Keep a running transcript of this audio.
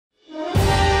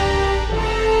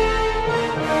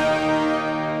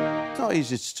not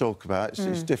easy to talk about.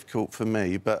 It's difficult for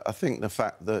me, but I think the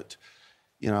fact that,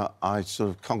 you know, I sort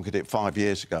of conquered it 5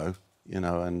 years ago, you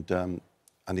know,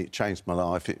 and it changed my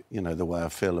life, you know, the way I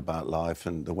feel about life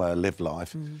and the way I live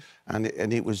life. And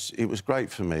it was great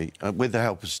for me, with the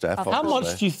help of Steph, obviously. How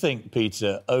much do you think,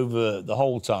 Peter, over the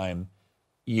whole time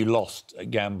you lost at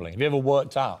gambling? Have you ever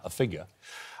worked out a figure?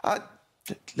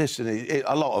 Listen,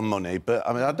 a lot of money, but,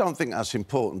 I mean, I don't think that's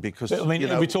important because, but, I mean, you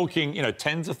know... are we talking, you know,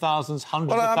 tens of thousands,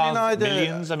 hundreds of thousands,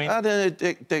 millions? I had an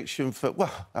addiction for...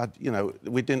 Well, you know,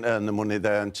 we didn't earn the money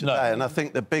there and today, and I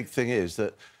think the big thing is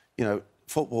that, you know,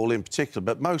 football in particular,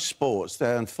 but most sports, they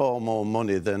earn far more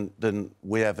money than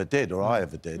we ever did, or I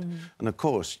ever did. And, of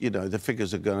course, you know, the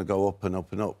figures are going to go up and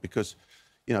up and up because,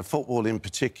 you know, football in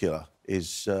particular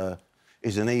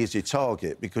is an easy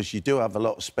target because you do have a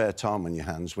lot of spare time on your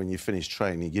hands when you finish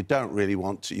training. You don't really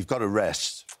want to... You've got to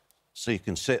rest, so you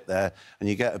can sit there and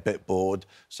you get a bit bored,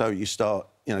 so you start,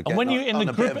 you know, getting on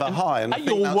a bit of a high. And at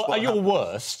your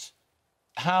worst,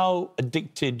 how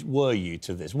addicted were you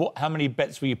to this? How many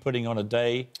bets were you putting on a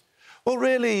day? Well,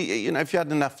 really, you know, if you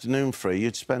had an afternoon free,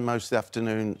 you'd spend most of the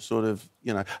afternoon sort of,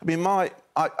 you know... I mean,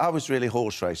 I was really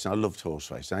horse racing. I loved horse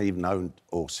racing. I even owned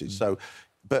horses, so...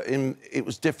 But it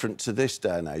was different to this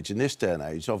day and age. In this day and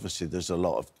age, obviously, there's a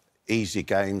lot of easy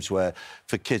games where,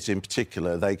 for kids in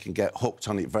particular, they can get hooked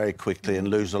on it very quickly and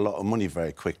lose a lot of money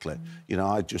very quickly. You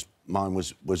know, mine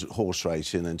was horse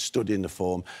racing and studying the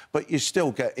form, but you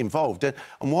still get involved.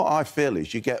 And what I feel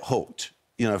is you get hooked,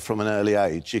 you know, from an early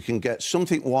age. You can get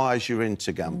something wise you're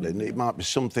into gambling. It might be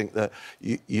something that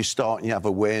you start and you have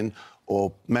a win,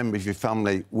 or a member of your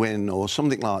family win, or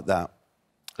something like that.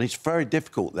 And it's very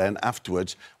difficult then,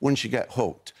 afterwards, once you get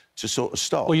hooked, to sort of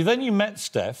stop. Well, then you met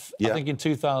Steph, I think in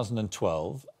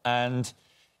 2012, and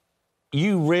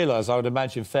you realised, I would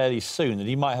imagine, fairly soon that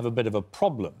he might have a bit of a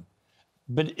problem.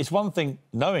 But it's one thing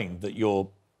knowing that your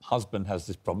husband has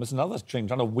this problem. It's another thing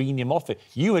trying to wean him off it.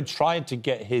 You had tried to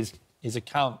get his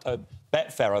account,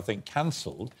 Betfair, I think,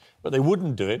 cancelled, but they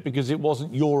wouldn't do it because it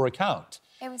wasn't your account.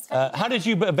 It was how did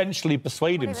you eventually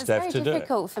persuade him, Steph, to do it? It was very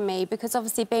difficult for me because,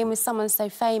 obviously, being with someone so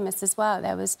famous as well,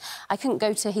 I couldn't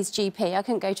go to his GP, I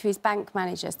couldn't go to his bank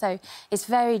manager, so it's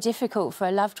very difficult for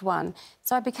a loved one.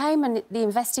 So I became the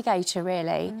investigator,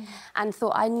 really, and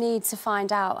thought I need to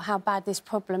find out how bad this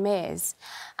problem is.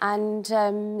 And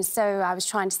so I was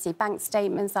trying to see bank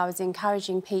statements, I was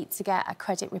encouraging Pete to get a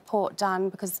credit report done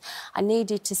because I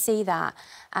needed to see that.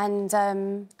 And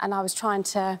I was trying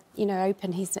to, you know,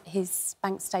 open his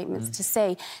bank statements to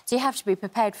see. So you have to be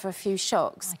prepared for a few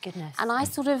shocks. My goodness. And I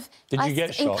sort of... Did you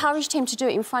get shocked? Encouraged him to do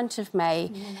it in front of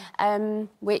me,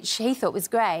 which he thought was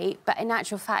great, but in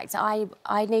actual fact,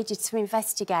 I needed to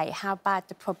investigate how bad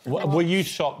the problem was. Were you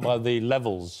shocked by the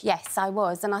levels? Yes, I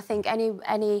was, and I think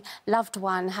any loved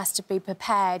one has to be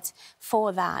prepared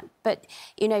for that. But,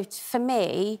 you know, for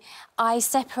me, I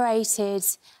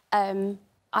separated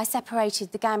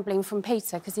the gambling from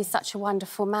Peter because he's such a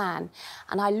wonderful man,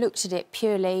 and I looked at it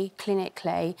purely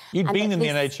clinically. You'd been in the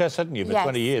NHS, hadn't you, for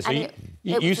 20 years? So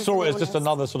you saw it as just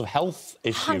another sort of health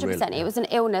issue, 100%. Really. It was an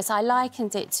illness. I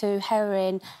likened it to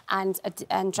heroin and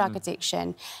drug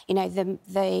addiction. You know,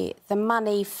 the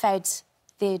money fed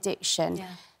the addiction. Yeah.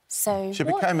 So she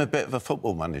became a bit of a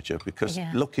football manager because,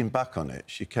 looking back on it,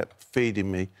 she kept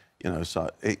feeding me, you know,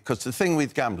 because the thing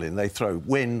with gambling, they throw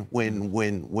win, win,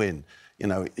 win, win. You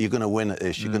know, you're going to win at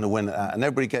this, you're going to win at that, and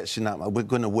everybody gets in that. We're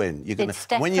going to win. You're going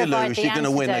to. When you lose, you're going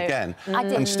to win again.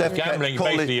 And Steph gambling,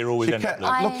 basically, you're always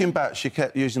looking back, she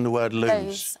kept using the word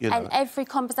lose. You know? And every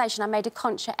conversation, I made a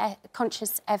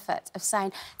conscious effort of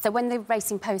saying. So when the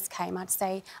Racing Post came, I'd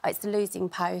say, "Oh, it's the losing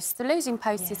post. The losing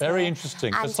post is very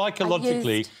interesting." So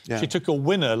psychologically, she took a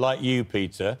winner like you,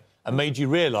 Peter, and made you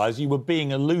realise you were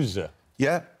being a loser.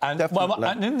 Yeah, definitely. Well,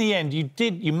 and in the end,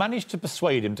 you managed to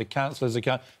persuade him to cancel his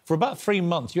account. For about 3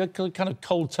 months, you had kind of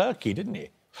cold turkey, didn't you?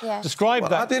 Yeah. Describe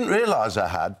that. I didn't realise I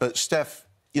had, but Steph,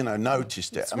 you know,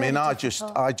 noticed it. I mean, I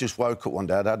just woke up one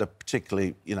day. I'd had a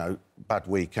particularly, you know, bad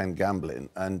weekend gambling,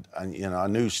 and you know, I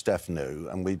knew Steph knew,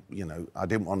 and you know, I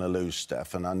didn't want to lose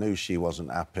Steph, and I knew she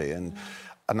wasn't happy, and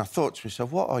I thought to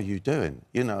myself, what are you doing?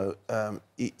 You know,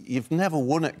 you've never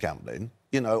won at gambling.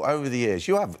 You know, over the years,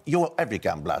 every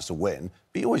gambler has a win,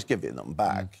 but you always give it them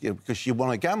back, you know, because you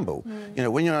want to gamble. You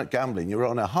know, when you're not gambling, you're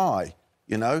on a high,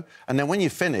 you know? And then when you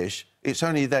finish, it's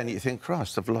only then you think,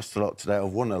 Christ, I've lost a lot today,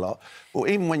 I've won a lot. Well,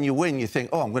 even when you win, you think,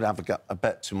 oh, I'm going to have a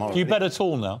bet tomorrow. Do you bet at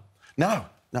all now? No,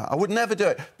 I would never do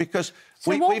it, because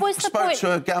we spoke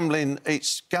to a gambling...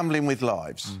 It's Gambling with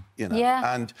Lives, you know?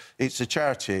 Yeah. And it's a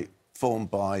charity formed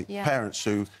by parents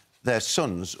who... Their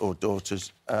sons or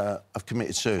daughters have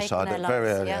committed suicide at a very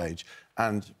early age.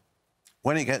 And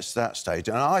when it gets to that stage,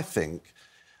 and I think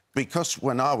because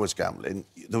when I was gambling,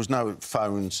 there was no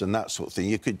phones and that sort of thing.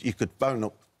 You could phone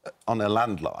up on a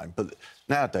landline, but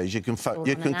nowadays you can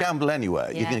gamble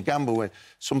anywhere. You can gamble when...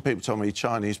 Some people told me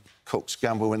Chinese cooks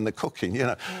gamble when they're cooking, you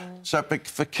know. So but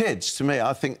for kids, to me,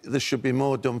 I think there should be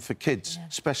more done for kids,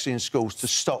 especially in schools, to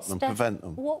stop them, prevent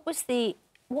them. What was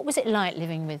it like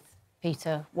living with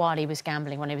Peter while he was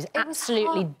gambling, when he was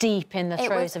absolutely deep in the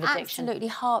throes of addiction? It was absolutely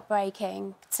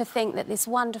heartbreaking to think that this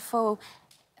wonderful,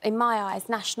 in my eyes,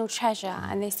 national treasure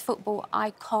and this football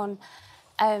icon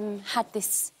had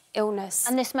this illness.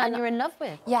 And this man you're in love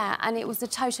with. Yeah, and it was a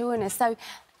total illness. So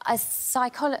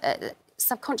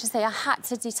subconsciously, I had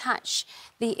to detach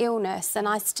the illness, and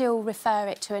I still refer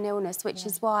it to an illness, which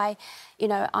is why, you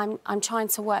know, I'm trying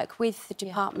to work with the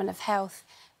Department of Health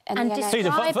and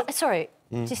the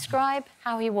describe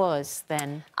how he was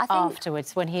then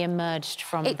afterwards, when he emerged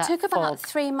from that fog. It took about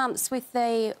 3 months with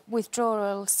the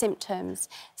withdrawal symptoms.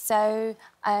 So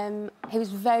he was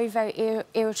very, very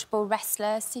irritable,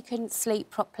 restless. He couldn't sleep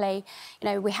properly. You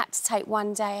know, we had to take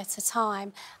one day at a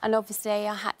time. And obviously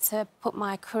I had to put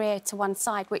my career to one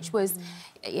side, which was,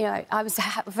 you know, I was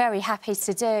very happy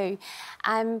to do.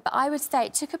 But I would say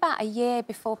it took about a year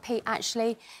before Pete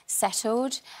actually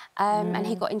settled and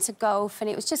he got into golf, and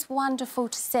it was just wonderful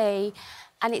to see.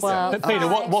 And it's Peter,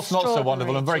 what's not so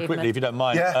wonderful, and very quickly, if you don't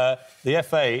mind, the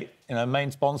FA, you know, main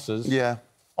sponsors,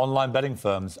 online betting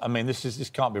firms. I mean, this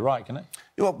can't be right, can it?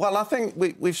 Well, I think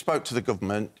we've spoke to the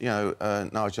government. You know,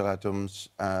 Nigel Adams,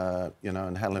 you know,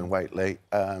 and Helen Whately.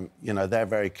 You know, they're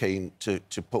very keen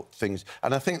to put things,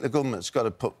 and I think the government's got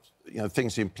to put, you know,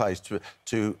 things in place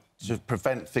to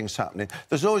prevent things happening.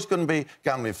 There's always going to be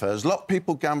gambling affairs. A lot of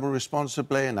people gamble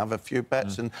responsibly and have a few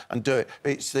bets and do it.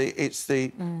 But it's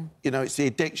the you know, it's the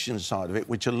addiction side of it,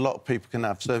 which a lot of people can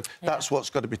have. So that's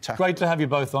what's got to be tackled. Great to have you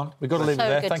both on. We've got to leave it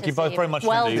there. Thank you both very much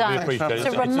indeed. We appreciate it.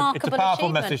 It's a remarkable It's a powerful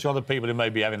achievement. message to other people who may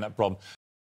be having that problem.